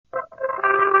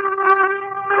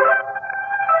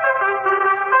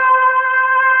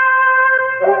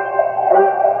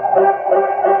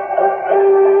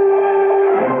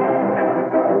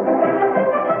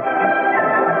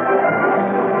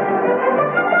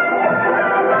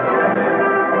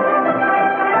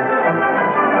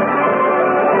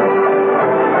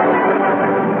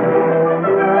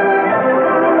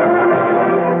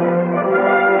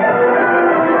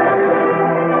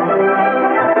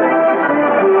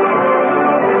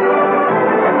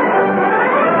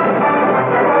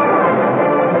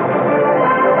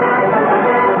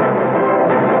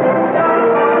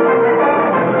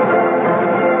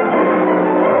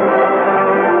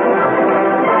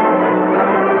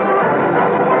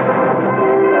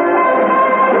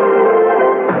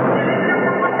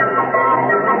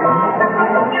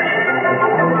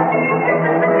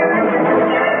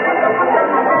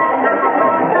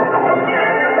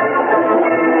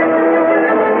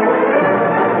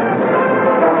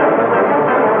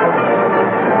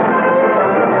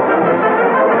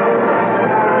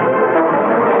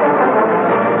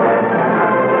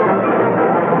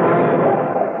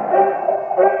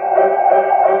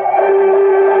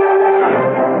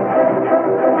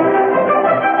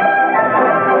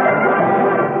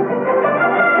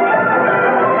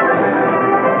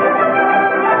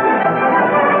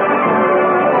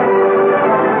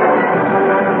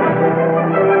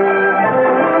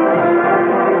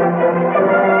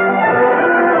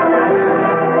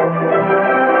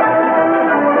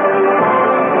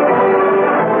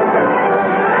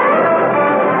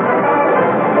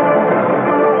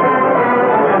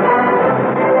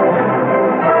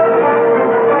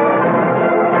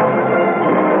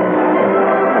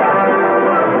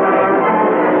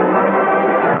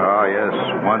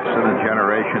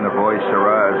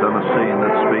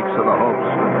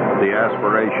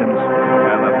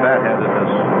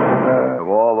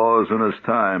in his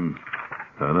time.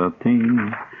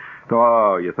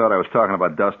 Oh, you thought I was talking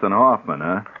about Dustin Hoffman,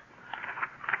 huh?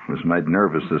 This made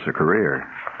nervous as a career.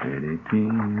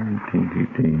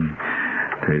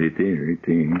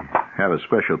 Have a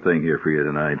special thing here for you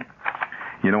tonight.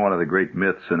 You know, one of the great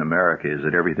myths in America is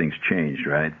that everything's changed,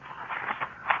 right?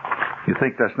 You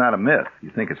think that's not a myth.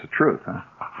 You think it's the truth, huh?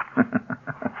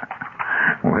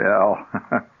 Well,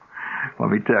 let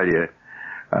me tell you.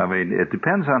 I mean, it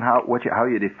depends on how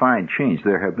you define change.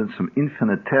 There have been some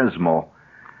infinitesimal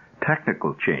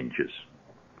technical changes.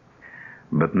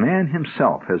 But man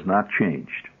himself has not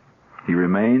changed. He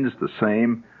remains the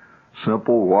same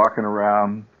simple, walking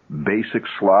around, basic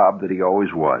slob that he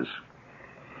always was.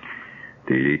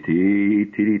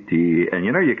 T-D-T. And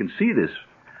you know, you can see this,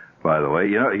 by the way.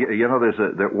 You know, there's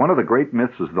one of the great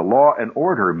myths is the law and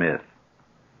order myth.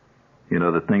 You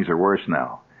know, that things are worse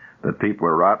now. That people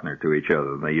are rottener to each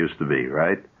other than they used to be,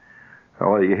 right?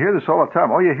 Oh, you hear this all the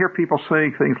time. Oh, you hear people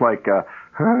saying things like,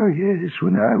 oh, yes,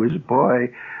 when I was a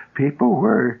boy, people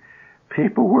were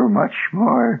much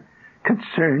more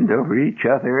concerned over each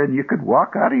other, and you could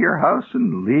walk out of your house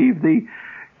and leave the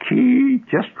key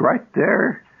just right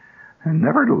there and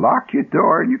never lock your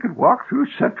door, and you could walk through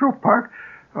Central Park.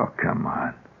 Oh, come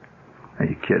on. Are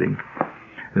you kidding?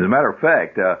 As a matter of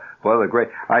fact, I'm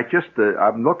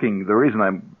looking, the reason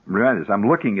I'm reminded is I'm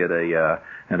looking at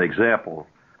an example,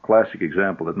 classic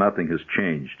example that nothing has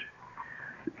changed.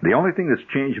 The only thing that's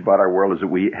changed about our world is that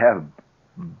we have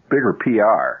bigger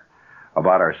PR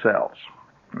about ourselves.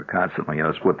 We're constantly,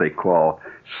 it's what they call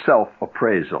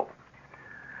self-appraisal.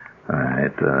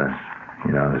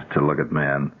 To look at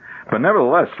man. But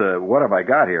nevertheless, what have I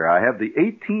got here? I have the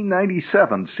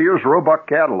 1897 Sears Roebuck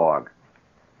Catalog.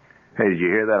 Hey, did you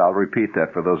hear that? I'll repeat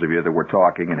that for those of you that were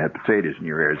talking and had potatoes in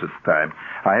your ears at the time.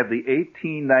 I have the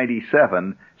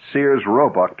 1897 Sears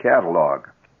Roebuck Catalog.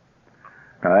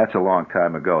 Now, that's a long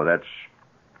time ago. That's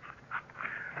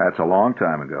a long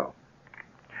time ago.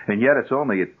 And yet it's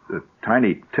only a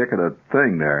tiny ticketed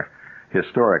thing there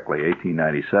historically.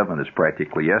 1897 is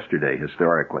practically yesterday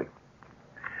historically.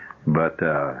 But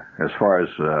as far as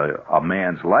a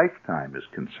man's lifetime is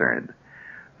concerned,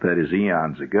 that is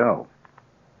eons ago.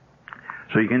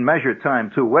 So you can measure time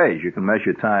two ways. You can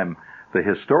measure time, the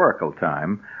historical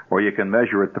time, or you can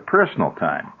measure it the personal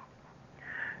time.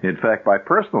 In fact, by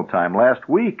personal time, last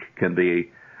week can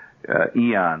be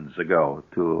eons ago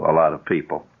to a lot of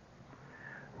people.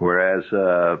 Whereas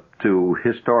to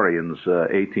historians,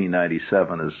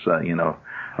 1897 is,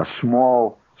 a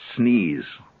small sneeze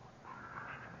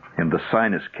in the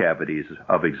sinus cavities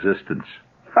of existence.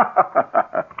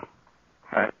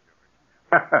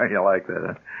 You like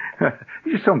that, huh?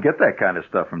 You just don't get that kind of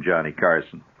stuff from Johnny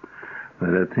Carson.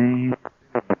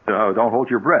 Oh, don't hold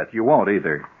your breath. You won't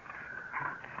either.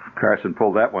 Carson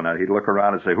pulled that one out. He'd look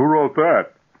around and say, who wrote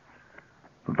that?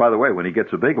 But by the way, when he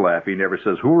gets a big laugh, he never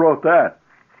says, who wrote that?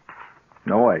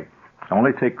 No way.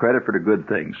 Only take credit for the good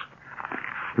things.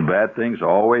 The bad things,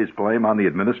 always blame on the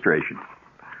administration.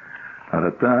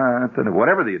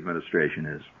 Whatever the administration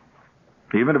is.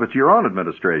 Even if it's your own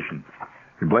administration.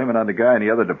 You blame it on the guy in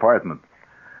the other department.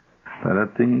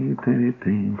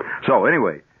 So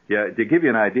anyway, to give you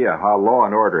an idea how law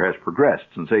and order has progressed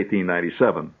since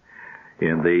 1897,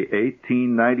 in the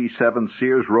 1897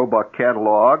 Sears Roebuck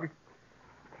Catalog,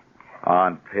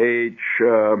 on page,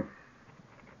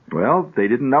 they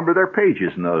didn't number their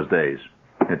pages in those days.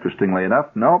 Interestingly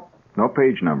enough, no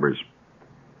page numbers.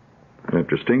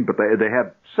 Interesting, but they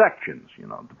had sections,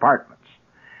 departments.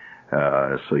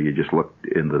 So you just look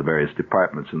into the various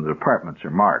departments, and the departments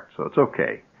are marked, so it's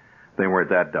okay. They weren't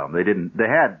that dumb. They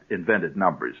had invented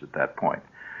numbers at that point.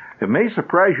 It may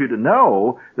surprise you to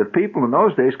know that people in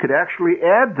those days could actually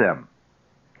add them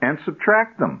and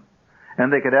subtract them,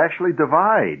 and they could actually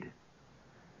divide.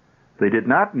 They did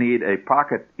not need a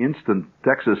pocket instant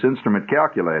Texas Instrument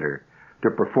calculator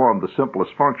to perform the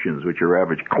simplest functions which your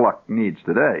average clock needs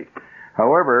today.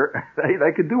 However,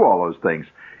 they could do all those things.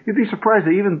 You'd be surprised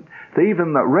they even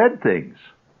read things.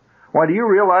 Why, do you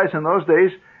realize in those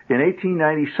days, in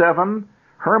 1897,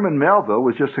 Herman Melville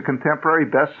was just a contemporary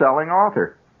best-selling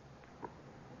author?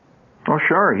 Oh,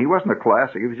 sure, he wasn't a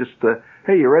classic. He was just,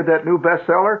 hey, you read that new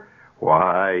bestseller?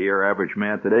 Why, your average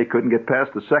man today couldn't get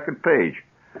past the second page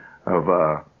of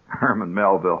Herman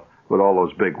Melville with all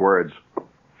those big words.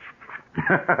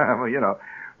 Well,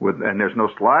 and there's no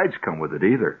slides come with it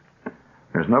either.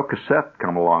 There's no cassette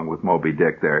come along with Moby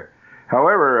Dick there.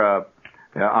 However,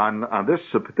 on this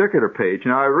particular page,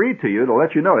 now I read to you to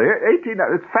let you know,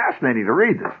 it's fascinating to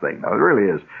read this thing. Now, it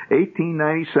really is.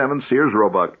 1897 Sears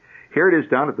Roebuck. Here it is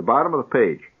down at the bottom of the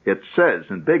page. It says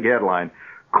in big headline,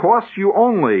 costs you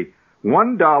only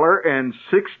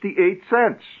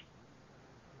 $1.68.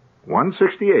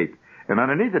 $1.68. And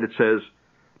underneath it, it says,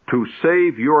 to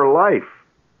save your life.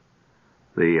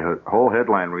 The whole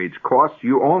headline reads, costs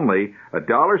you only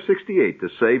 $1.68 to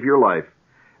save your life.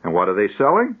 And what are they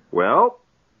selling? Well,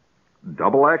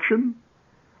 double action,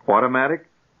 automatic,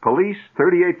 police,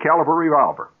 .38 caliber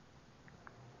revolver.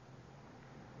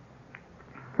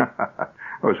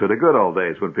 Those were the good old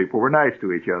days when people were nice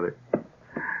to each other.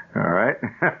 All right?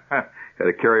 Had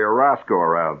to carry a Roscoe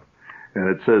around. And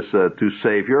it says, to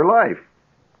save your life.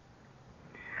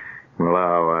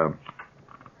 Well,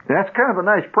 that's kind of a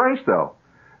nice price, though.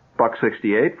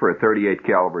 $1.68 for a .38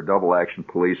 caliber double action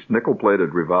police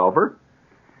nickel-plated revolver.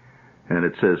 And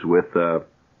it says with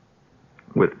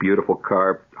beautiful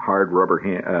carved hard rubber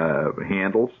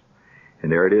handles.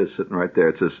 And there it is, sitting right there.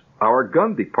 It says, our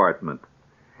gun department.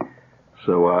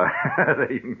 So,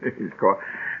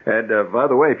 and by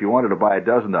the way, if you wanted to buy a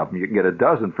dozen of them, you can get a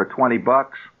dozen for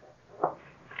 $20.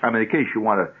 I mean, in case you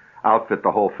want to outfit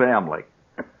the whole family.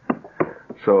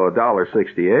 So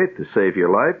 $1.68 to save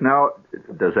your life. Now,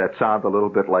 does that sound a little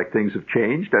bit like things have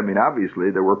changed? I mean,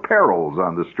 obviously, there were perils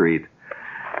on the street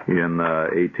in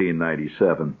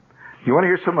 1897. You want to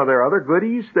hear some of their other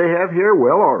goodies they have here?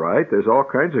 Well, all right. There's all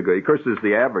kinds of goodies. Of course, there's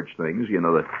the average things, you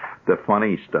know, the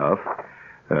funny stuff.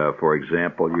 For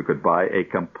example, you could buy a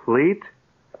complete,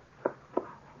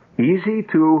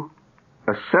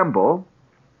 easy-to-assemble,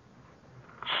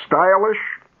 stylish,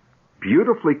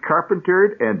 beautifully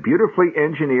carpentered, and beautifully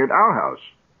engineered outhouse.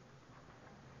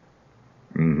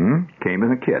 Came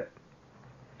in a kit.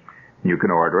 You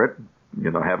can order it,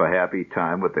 you know, have a happy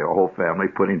time with the whole family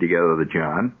putting together the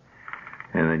John.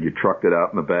 And then you trucked it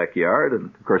out in the backyard.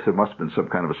 And, of course, there must have been some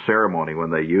kind of a ceremony when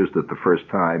they used it the first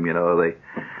time. You know, it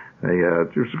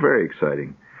was very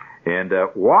exciting. And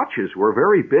watches were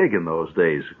very big in those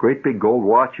days, great big gold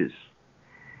watches.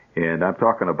 And I'm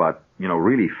talking about, you know,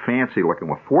 really fancy looking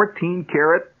with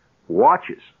 14-karat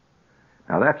watches.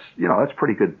 Now, that's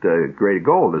pretty good grade of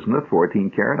gold, isn't it?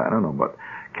 14-karat? I don't know, but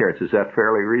carats, is that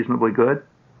fairly reasonably good?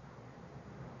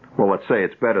 Well, let's say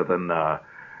it's better than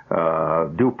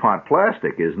DuPont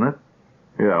plastic, isn't it?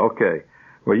 Yeah, okay.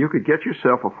 Well, you could get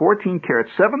yourself a 14-karat,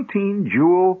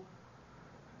 17-jewel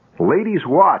ladies'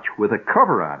 watch with a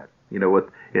cover on it. You know, it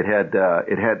had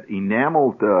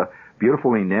enameled,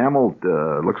 beautiful enameled,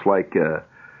 looks like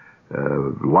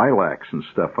lilacs and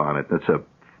stuff on it. That's a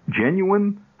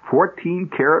genuine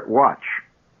 14-karat watch.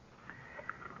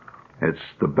 It's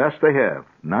the best they have.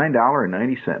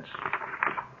 $9.90.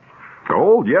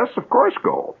 Gold? Yes, of course,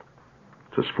 gold.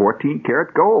 It says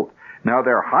 14-karat gold. Now,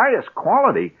 their highest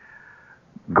quality,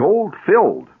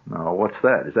 gold-filled. Now, what's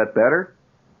that? Is that better?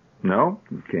 No?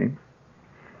 Okay.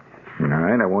 All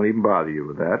right, I won't even bother you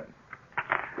with that.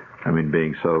 I mean,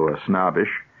 being so snobbish.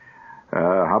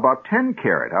 How about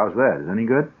 10-karat? How's that? Is any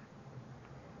good?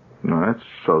 No, that's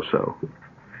so-so.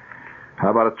 How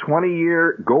about a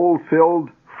 20-year gold-filled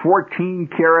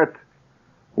 14-karat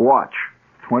watch?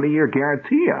 20-year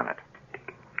guarantee on it.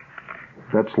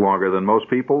 That's longer than most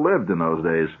people lived in those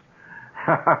days.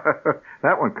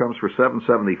 That one comes for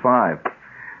 $7.75.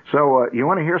 So you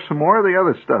want to hear some more of the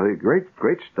other stuff?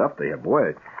 Great stuff they have.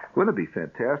 Boy, wouldn't it be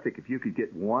fantastic if you could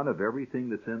get one of everything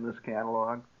that's in this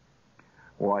catalog?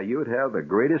 Why, you would have the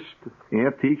greatest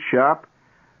antique shop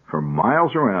for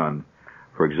miles around.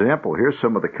 For example, here's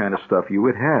some of the kind of stuff you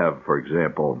would have. For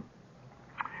example,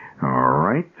 all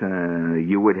right,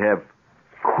 you would have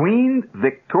Queen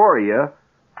Victoria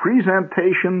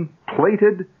presentation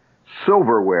plated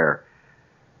silverware.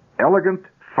 Elegant,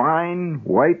 fine,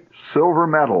 white silver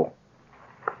metal.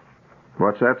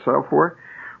 What's that sell for?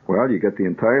 Well, you get the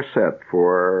entire set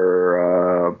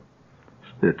for,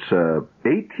 it's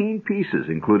 18 pieces,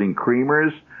 including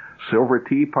creamers, silver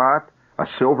teapot, a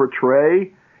silver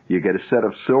tray. You get a set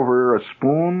of silver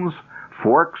spoons,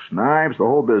 forks, knives, the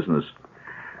whole business.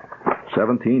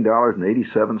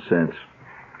 $17.87.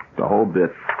 The whole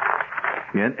bit.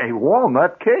 In a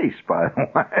walnut case, by the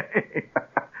way.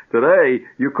 Today,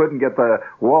 you couldn't get the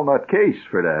walnut case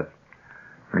for that.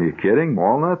 Are you kidding?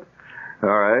 Walnut? All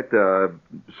right.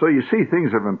 So you see,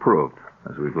 things have improved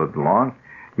as we've lived along.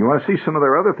 You want to see some of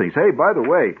their other things. Hey, by the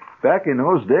way, back in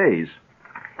those days,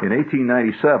 in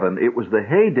 1897, it was the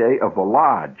heyday of the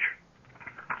lodge.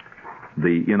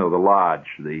 The lodge,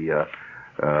 the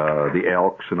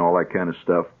elks and all that kind of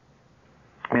stuff.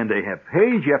 And they have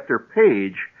page after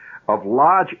page of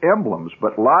lodge emblems,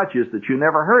 but lodges that you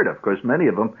never heard of, because many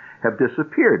of them have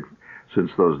disappeared since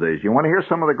those days. You want to hear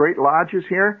some of the great lodges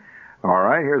here? All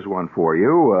right, here's one for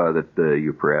you that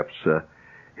you perhaps...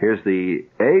 here's the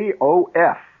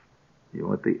AOF. You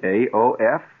want the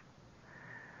AOF?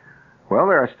 Well,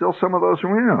 there are still some of those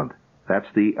around. That's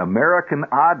the American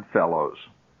Odd Fellows.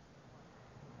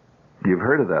 You've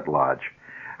heard of that lodge.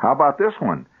 How about this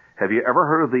one? Have you ever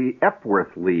heard of the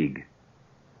Epworth League?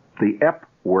 The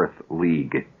Epworth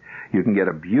League. You can get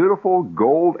a beautiful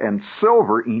gold and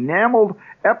silver enameled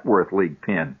Epworth League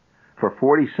pin for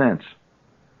 40 cents.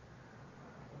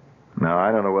 Now,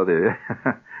 I don't know whether...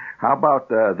 How about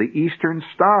the Eastern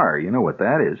Star? You know what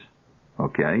that is.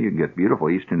 Okay, you can get beautiful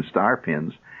Eastern Star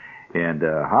pins. And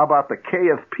how about the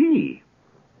KFP?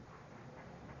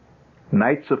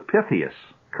 Knights of Pythias.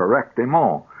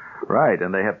 Correctement. Right,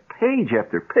 and they have page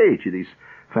after page of these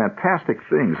fantastic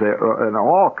things. And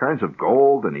all kinds of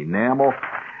gold and enamel.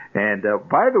 And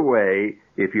by the way,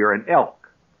 if you're an elk,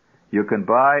 you can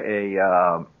buy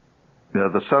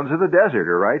the Sons of the Desert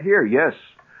are right here. Yes,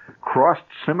 crossed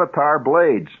scimitar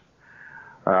blades,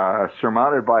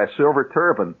 surmounted by a silver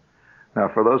turban. Now,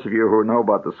 for those of you who know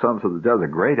about the Sons of the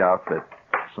Desert, great outfit,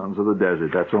 Sons of the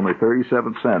Desert. That's only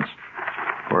 37 cents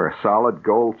for a solid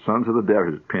gold Sons of the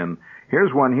Desert pin.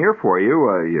 Here's one here for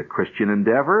you, Christian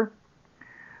Endeavor,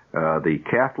 the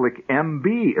Catholic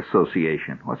MB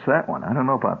Association. What's that one? I don't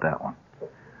know about that one.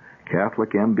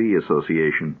 Catholic MB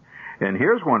Association. And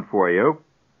here's one for you,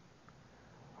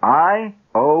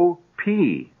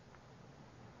 IOP.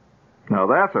 Now,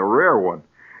 that's a rare one.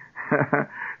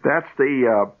 That's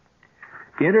the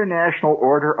International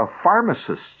Order of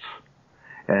Pharmacists.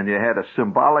 And you had a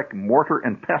symbolic mortar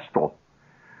and pestle.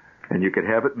 And you could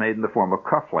have it made in the form of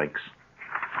cufflinks.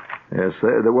 Yes,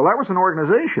 well, that was an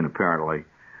organization, apparently.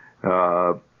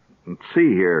 Let's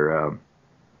see here.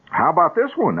 How about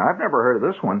this one? I've never heard of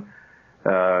this one.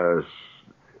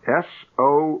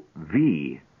 SOV.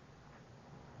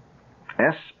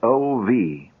 SOV.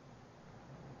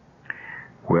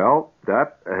 Well,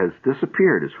 that has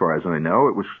disappeared as far as I know.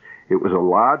 It was a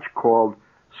lodge called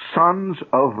Sons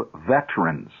of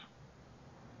Veterans.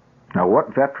 Now,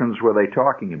 what veterans were they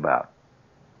talking about?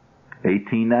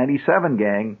 1897,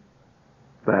 gang.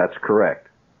 That's correct.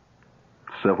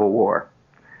 Civil War.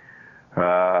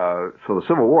 So the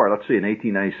Civil War, let's see, in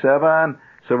 1897,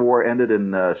 Civil War ended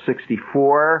in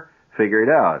 64. Figure it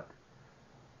out.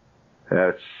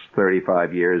 That's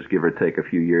 35 years, give or take a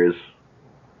few years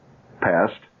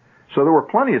passed. So there were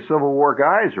plenty of Civil War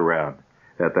guys around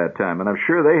at that time, and I'm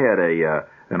sure they had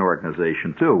an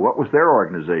organization too. What was their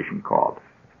organization called?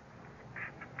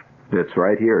 It's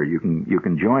right here. You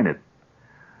can join it.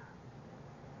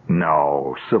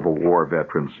 No, Civil War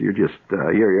veterans. You're just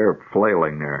you're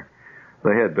flailing there.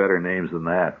 They had better names than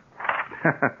that.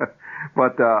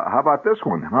 But how about this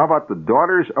one? How about the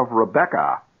Daughters of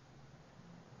Rebecca?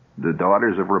 The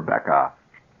Daughters of Rebecca.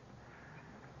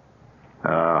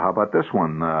 How about this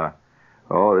one?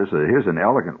 Here's an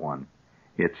elegant one.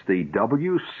 It's the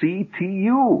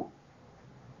WCTU.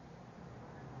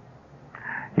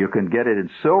 You can get it in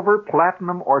silver,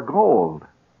 platinum, or gold.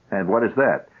 And what is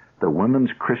that? The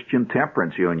Women's Christian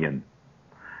Temperance Union.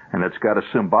 And it's got a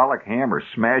symbolic hammer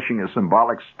smashing a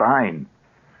symbolic stein.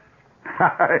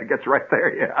 It gets right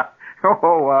there, yeah.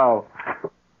 Oh, wow.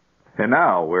 And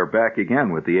now we're back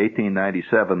again with the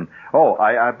 1897. Oh,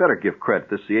 I better give credit.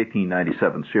 This is the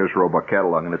 1897 Sears Roebuck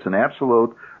Catalog, and it's an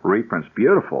absolute reprint. It's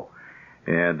beautiful.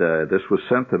 And this was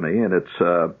sent to me, and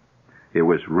it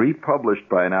was republished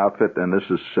by an outfit, and this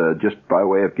is just by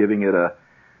way of giving it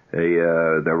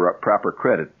the proper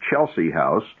credit, Chelsea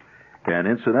House. And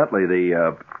incidentally,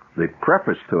 the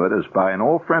preface to it is by an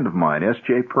old friend of mine,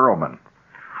 S.J. Perlman,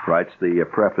 writes the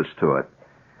preface to it.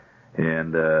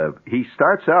 And he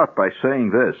starts out by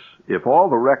saying this: if all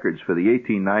the records for the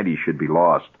 1890s should be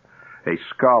lost, a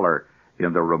scholar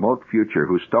in the remote future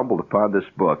who stumbled upon this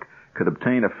book could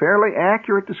obtain a fairly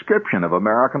accurate description of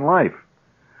American life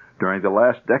during the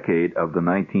last decade of the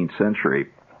 19th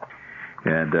century.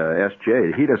 And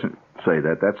S.J., he doesn't say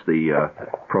that. That's the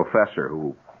professor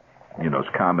who, is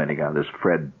commenting on this,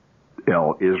 Fred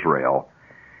L. Israel.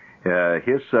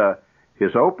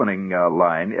 His opening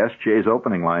line, S.J.'s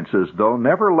opening line, says, though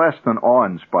never less than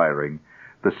awe-inspiring,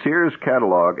 the Sears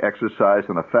catalog exercised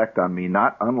an effect on me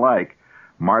not unlike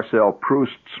Marcel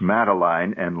Proust's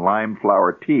Madeline and Lime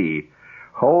Flower Tea.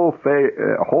 Whole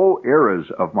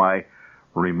eras of my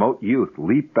remote youth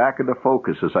leap back into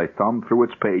focus as I thumb through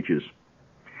its pages.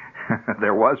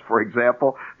 There was, for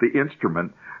example, the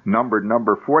instrument numbered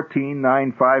number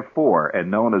 14954 and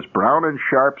known as Brown &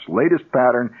 Sharp's latest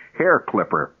pattern hair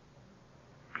clipper.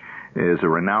 It is a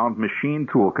renowned machine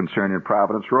tool concern in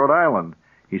Providence, Rhode Island.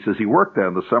 He says he worked there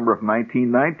in the summer of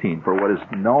 1919 for what is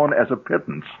known as a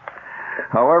pittance.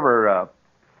 However,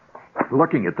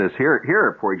 looking at this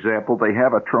here, for example, they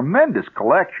have a tremendous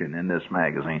collection in this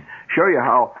magazine. Show you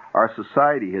how our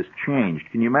society has changed.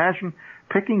 Can you imagine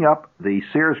picking up the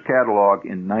Sears catalog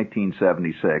in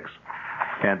 1976,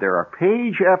 and there are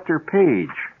page after page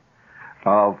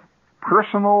of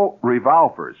personal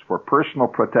revolvers for personal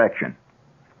protection.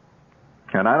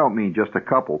 And I don't mean just a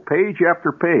couple, page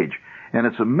after page. And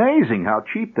it's amazing how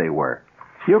cheap they were.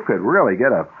 You could really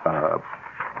get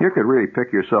you could really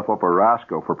pick yourself up a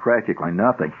Roscoe for practically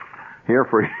nothing. Here,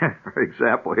 for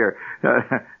example,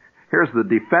 here's the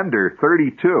Defender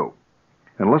 32.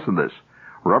 And listen to this.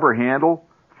 Rubber handle,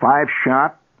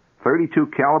 5-shot, 32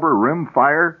 caliber, rim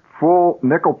fire, full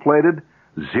nickel-plated,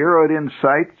 zeroed-in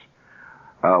sights,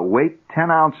 weight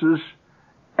 10 ounces,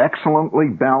 excellently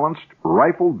balanced,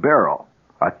 rifled barrel,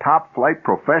 a top-flight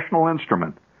professional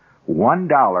instrument,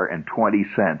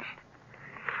 $1.20.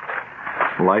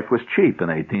 Life was cheap in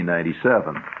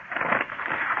 1897.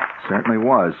 Certainly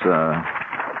was.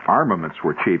 Armaments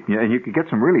were cheap, and you could get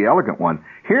some really elegant ones.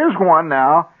 Here's one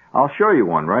now. I'll show you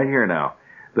one right here now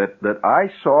that I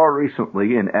saw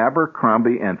recently in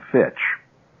Abercrombie and Fitch.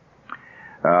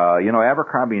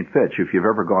 Abercrombie and Fitch, if you've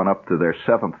ever gone up to their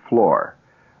 7th floor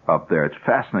up there, it's a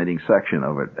fascinating section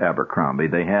of it, Abercrombie.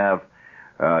 They have,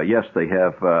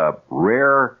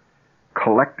 rare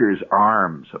collector's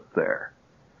arms up there.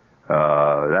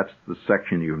 That's the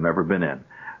section you've never been in.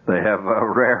 They have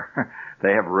rare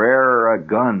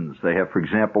guns. They have, for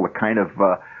example, the kind of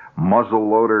muzzle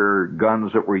loader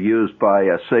guns that were used by,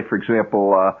 say, for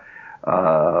example,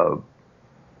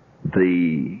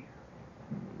 the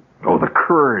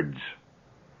Kurds.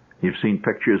 You've seen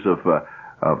pictures of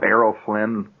Errol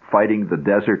Flynn fighting the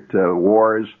desert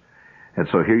wars, and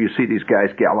so here you see these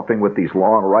guys galloping with these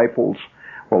long rifles.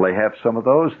 Well, they have some of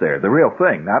those there, the real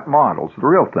thing, not models, the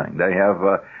real thing. They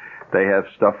have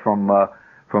stuff from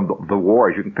the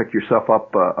wars. You can pick yourself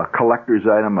up a collector's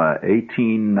item, a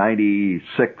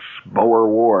 1896 Boer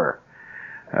War,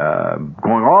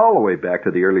 going all the way back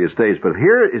to the earliest days. But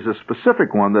here is a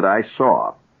specific one that I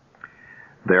saw.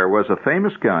 There was a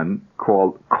famous gun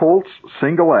called Colt's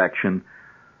Single Action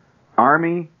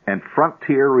Army and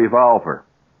Frontier Revolver.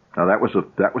 Now that was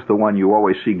the one you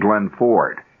always see Glenn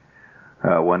Ford.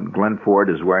 When Glenn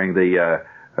Ford is wearing the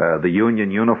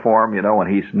Union uniform, when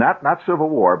he's not Civil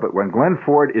War, but when Glenn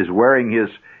Ford is wearing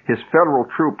his Federal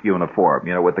Troop uniform,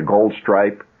 with the gold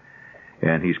stripe,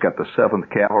 and he's got the 7th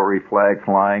Cavalry flag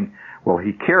flying. Well,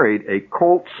 he carried a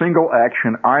Colt Single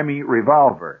Action Army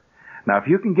Revolver. Now, if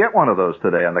you can get one of those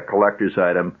today on the collector's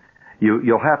item,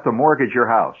 you'll have to mortgage your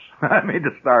house. I mean,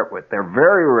 to start with. They're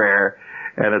very rare,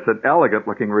 and it's an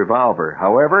elegant-looking revolver.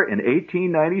 However, in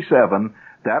 1897,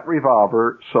 that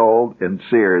revolver sold in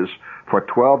Sears for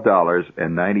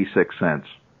 $12.96.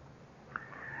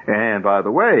 And by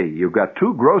the way, you've got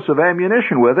 2 gross of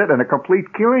ammunition with it and a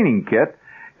complete cleaning kit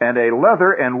and a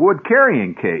leather and wood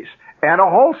carrying case and a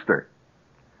holster.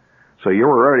 So you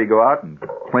were ready to go out and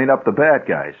clean up the bad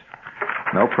guys.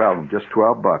 No problem, just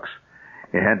 $12.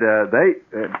 And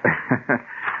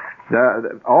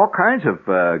all kinds of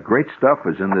great stuff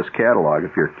is in this catalog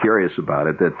if you're curious about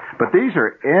it. But these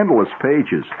are endless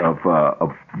pages of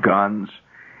guns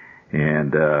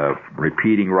and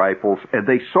repeating rifles. And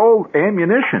they sold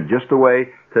ammunition just the way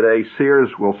today Sears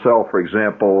will sell, for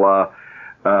example,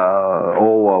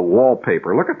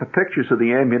 wallpaper. Look at the pictures of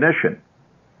the ammunition.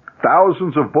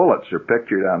 Thousands of bullets are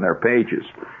pictured on their pages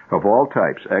of all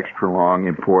types, extra long,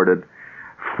 imported.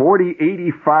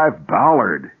 4085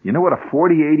 Ballard. You know what a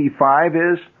 4085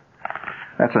 is?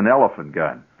 That's an elephant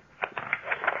gun.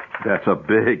 That's a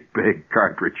big, big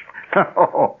cartridge.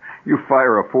 Oh, you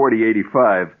fire a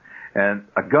 4085, and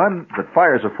a gun that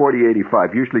fires a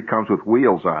 4085 usually comes with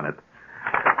wheels on it.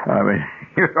 I mean,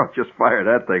 you don't just fire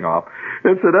that thing off.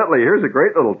 Incidentally, here's a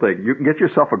great little thing. You can get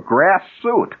yourself a grass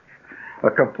suit, a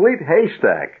complete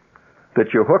haystack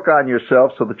that you hook on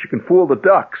yourself so that you can fool the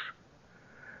ducks.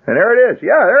 And there it is.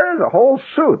 Yeah, there is a whole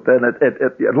suit. And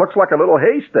it looks like a little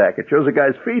haystack. It shows a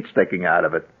guy's feet sticking out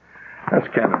of it. That's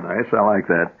kind of nice. I like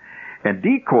that. And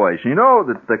decoys. You know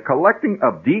that the collecting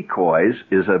of decoys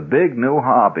is a big new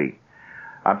hobby.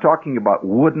 I'm talking about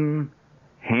wooden,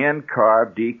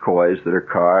 hand-carved decoys that are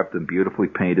carved and beautifully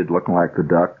painted, looking like the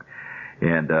duck.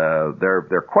 And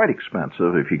they're quite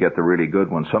expensive if you get the really good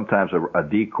ones. Sometimes a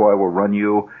decoy will run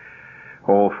you,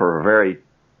 for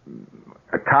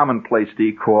a commonplace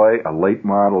decoy, a late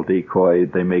model decoy,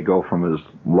 they may go from as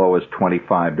low as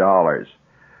 $25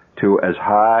 to as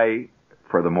high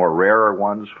for the more rarer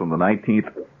ones from the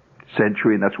 19th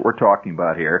century, and that's what we're talking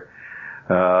about here.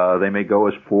 They may go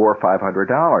as $400 or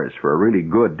 $500 for a really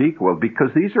good decoy,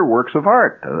 because these are works of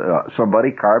art.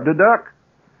 Somebody carved a duck.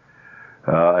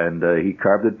 and he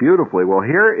carved it beautifully. Well,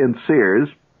 here in Sears,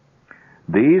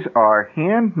 these are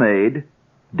handmade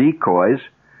decoys,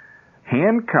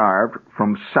 hand-carved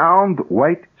from sound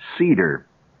white cedar.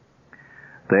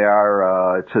 They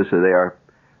are, it says that they are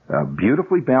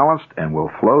beautifully balanced and will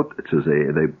float. It says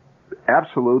they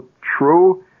absolute,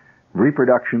 true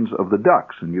reproductions of the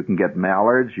ducks. And you can get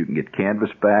mallards, you can get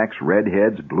canvasbacks,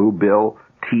 redheads, bluebill,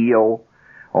 teal,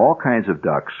 all kinds of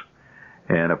ducks.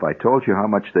 And if I told you how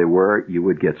much they were, you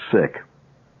would get sick.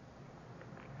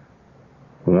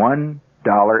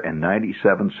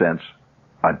 $1.97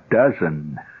 a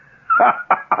dozen.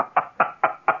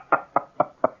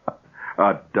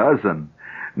 A dozen.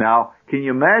 Now, can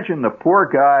you imagine the poor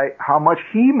guy, how much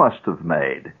he must have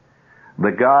made?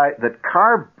 The guy that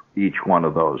carved each one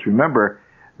of those. Remember,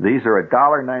 these are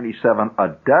 $1.97 a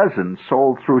dozen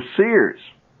sold through Sears.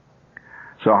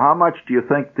 So how much do you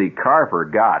think the carver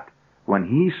got when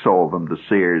he sold them to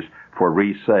Sears for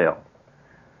resale?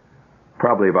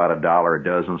 Probably about $1 a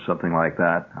dozen, something like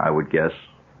that, I would guess.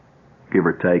 Give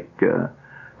or take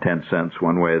 10 cents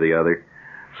one way or the other.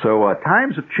 So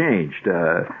times have changed.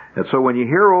 And so when you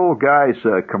hear old guys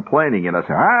complaining,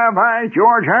 say, by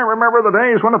George, I remember the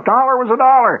days when $1 was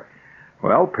 $1.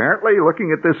 Well, apparently,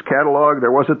 looking at this catalog,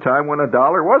 there was a time when $1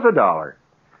 was $1.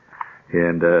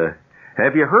 And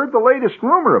have you heard the latest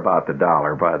rumor about the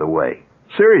dollar, by the way?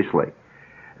 Seriously.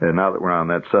 And now that we're on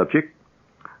that subject,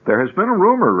 there has been a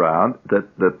rumor around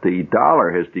that the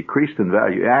dollar has decreased in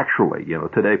value. Actually,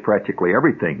 today practically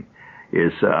everything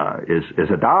is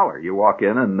 $1. You walk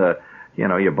in and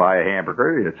you buy a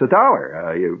hamburger, it's $1.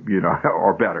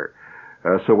 Or better.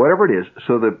 So whatever it is.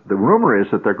 So the rumor is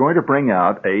that they're going to bring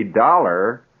out a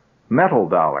dollar, metal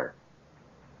dollar.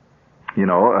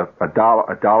 A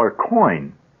dollar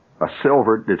coin, a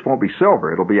silver. It won't be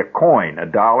silver. It'll be a coin, a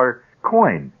dollar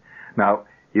coin. Now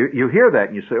you hear that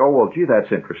and you say, oh well, gee,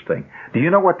 that's interesting. Do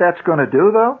you know what that's going to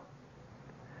do though?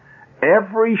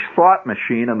 Every slot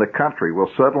machine in the country will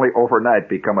suddenly overnight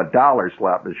become a dollar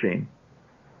slot machine.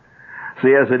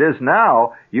 See, as it is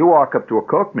now, you walk up to a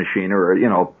Coke machine or,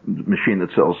 machine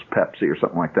that sells Pepsi or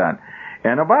something like that,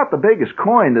 and about the biggest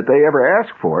coin that they ever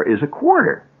ask for is a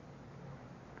quarter.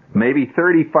 Maybe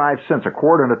 35 cents, a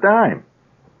quarter and a dime.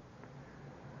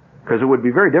 Because it would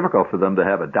be very difficult for them to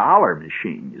have a dollar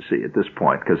machine, you see, at this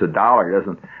point, because a dollar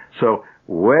doesn't. So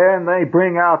when they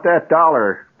bring out that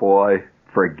dollar, boy,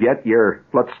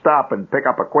 let's stop and pick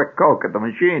up a quick Coke at the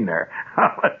machine there.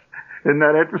 Isn't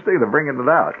that interesting? They're bringing it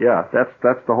out. Yeah,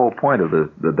 that's the whole point of the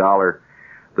dollar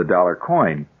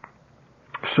coin.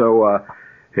 So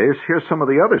here's some of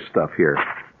the other stuff here.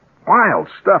 Wild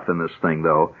stuff in this thing,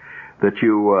 though, that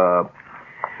you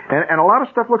and a lot of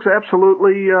stuff looks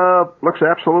absolutely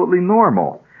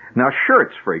normal. Now,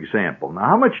 shirts, for example. Now,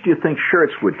 how much do you think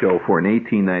shirts would go for in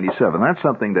 1897? That's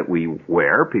something that we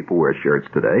wear. People wear shirts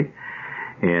today,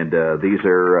 and these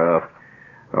are.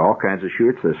 All kinds of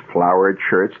shirts. There's flowered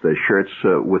shirts. There's shirts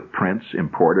with prints,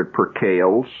 imported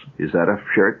percales. Is that a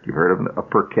shirt? You've heard of a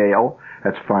percale?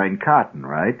 That's fine cotton,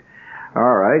 right?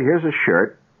 All right, here's a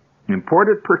shirt.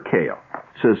 Imported percale.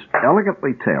 It says,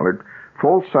 elegantly tailored,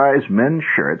 full-size men's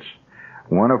shirts.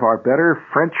 One of our better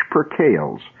French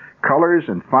percales. Colors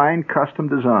and fine custom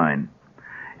design,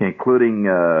 including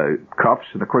cuffs.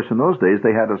 And, of course, in those days,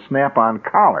 they had a snap-on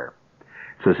collar.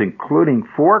 It says, including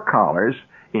 4 collars,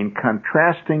 in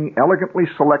contrasting, elegantly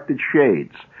selected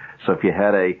shades. So if you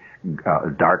had a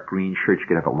dark green shirt, you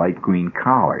could have a light green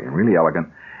collar, and really elegant,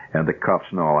 and the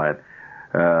cuffs and all that.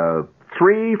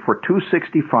 3 for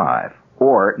 $2.65,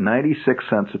 or 96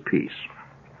 cents a piece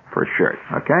for a shirt.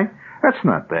 Okay, that's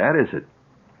not bad, is it?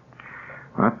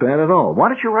 Not bad at all. Why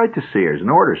don't you write to Sears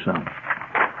and order some?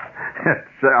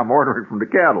 I'm ordering from the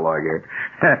catalog here.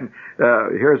 And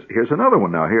here's another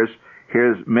one now. Here's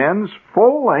men's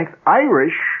full-length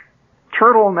Irish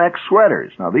turtleneck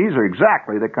sweaters. Now, these are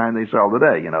exactly the kind they sell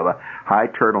today. The high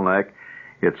turtleneck.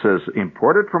 It says,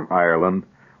 imported from Ireland,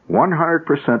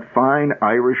 100% fine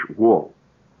Irish wool.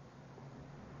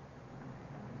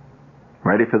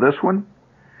 Ready for this one?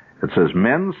 It says,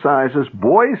 men's sizes,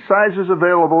 boys' sizes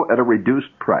available at a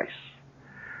reduced price.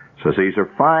 So these are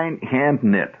fine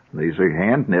hand-knit. These are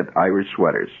hand-knit Irish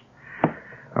sweaters.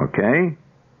 Okay?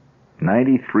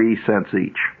 93 cents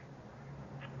each.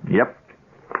 Yep,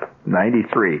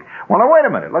 93. Well, now wait a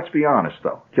minute. Let's be honest,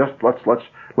 though. Just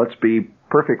let's be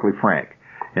perfectly frank.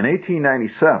 In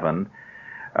 1897,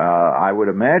 I would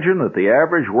imagine that the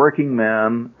average working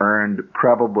man earned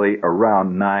probably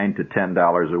around $9 to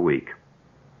 $10 a week.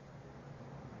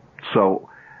 So,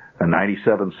 a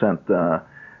 97-cent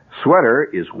sweater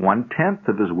is 1/10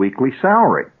 of his weekly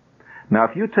salary. Now,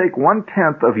 if you take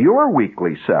 1/10 of your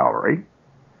weekly salary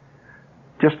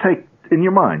just take, in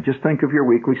your mind, just think of your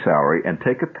weekly salary and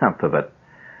take 1/10 of it.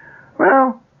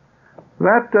 Well,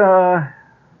 that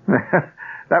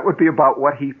that would be about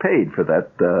what he paid for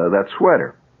that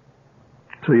sweater.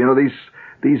 So, you know,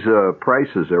 these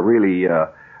prices are really,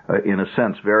 in a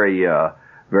sense,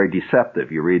 very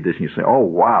deceptive. You read this and you say, oh,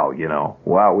 wow, you know,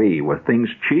 wowee, were things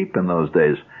cheap in those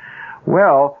days?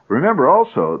 Well, remember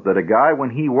also that a guy, when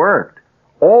he worked,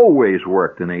 always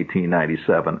worked in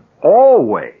 1897,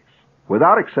 always,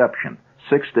 without exception,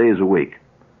 6 days a week.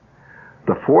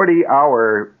 The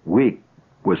 40-hour week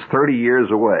was 30 years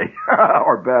away,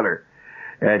 or better.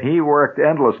 And he worked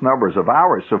endless numbers of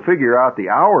hours, so figure out the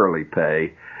hourly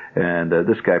pay. And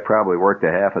this guy probably worked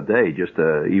a half a day just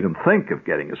to even think of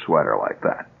getting a sweater like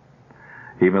that,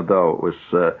 even though it was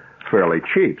fairly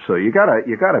cheap. So you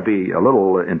gotta be a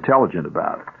little intelligent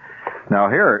about it. Now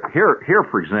here,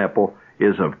 for example,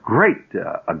 is a great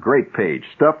page,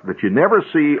 stuff that you never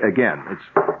see again.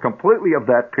 It's completely of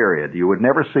that period. You would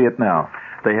never see it now.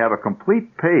 They have a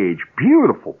complete page,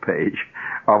 beautiful page,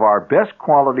 of our best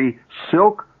quality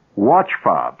silk watch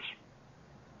fobs.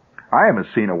 I haven't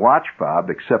seen a watch fob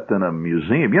except in a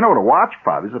museum. You know what a watch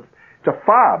fob is? It's a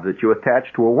fob that you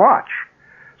attach to a watch.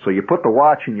 So you put the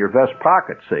watch in your vest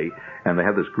pocket, see, and they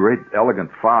have this great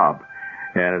elegant fob.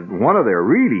 And one of their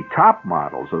really top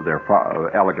models of their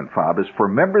elegant fob is for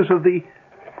members of the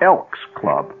Elks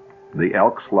Club, the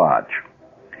Elks Lodge.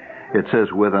 It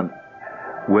says, with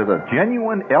a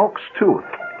genuine elk's tooth,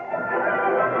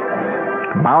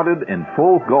 mounted in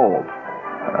full gold.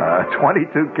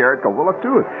 22-karat gold. Well, a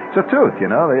tooth. It's a tooth, you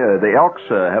know. The elks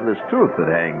have this tooth that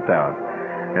hangs down.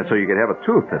 And so you could have a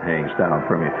tooth that hangs down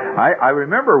from you. I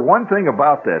remember one thing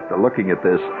about that, looking at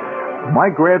this.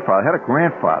 My grandfather, I had a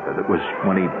grandfather that was,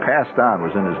 when he passed on,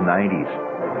 was in his 90s.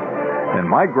 And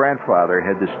my grandfather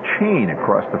had this chain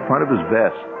across the front of his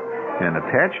vest. And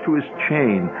attached to his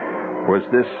chain was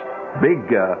this big,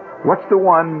 what's the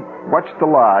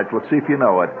lodge, let's see if you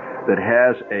know it, that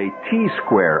has a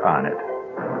T-square on it.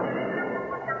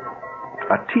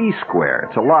 A T-square.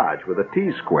 It's a lodge with a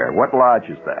T-square. What lodge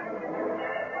is that?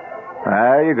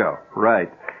 There you go.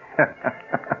 Right.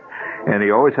 And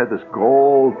he always had this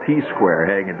gold T-square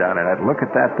hanging down, and I'd look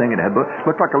at that thing, and it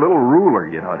looked like a little ruler,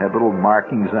 you know. It had little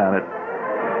markings on it.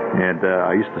 And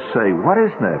I used to say, what is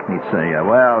that? And he'd say,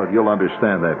 well, you'll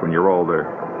understand that when you're older.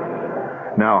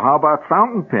 Now, how about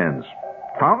fountain pens?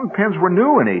 Fountain pens were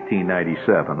new in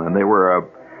 1897, and they were a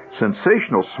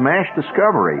sensational smash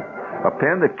discovery. A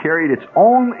pen that carried its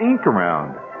own ink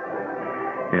around.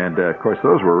 And, of course,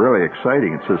 those were really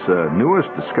exciting. It says,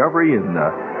 newest discovery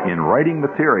in writing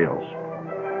materials.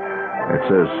 It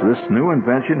says, this new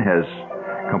invention has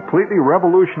completely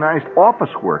revolutionized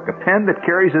office work. A pen that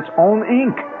carries its own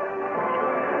ink.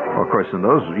 Well, of course, in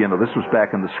those, you know, this was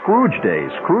back in the Scrooge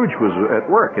days. Scrooge was at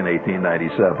work in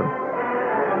 1897.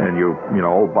 And you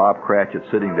know, old Bob Cratchit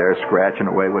sitting there scratching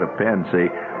away with a pen. See,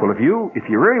 well, if you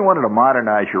really wanted to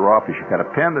modernize your office, you got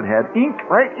a pen that had ink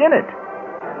right in it.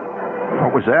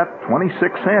 What was that? 26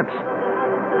 cents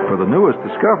for the newest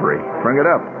discovery. Bring it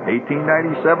up.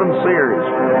 1897 Sears.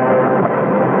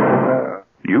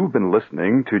 You've been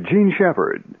listening to Gene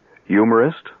Shepherd,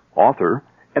 humorist, author,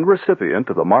 and recipient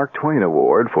of the Mark Twain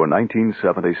Award for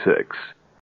 1976.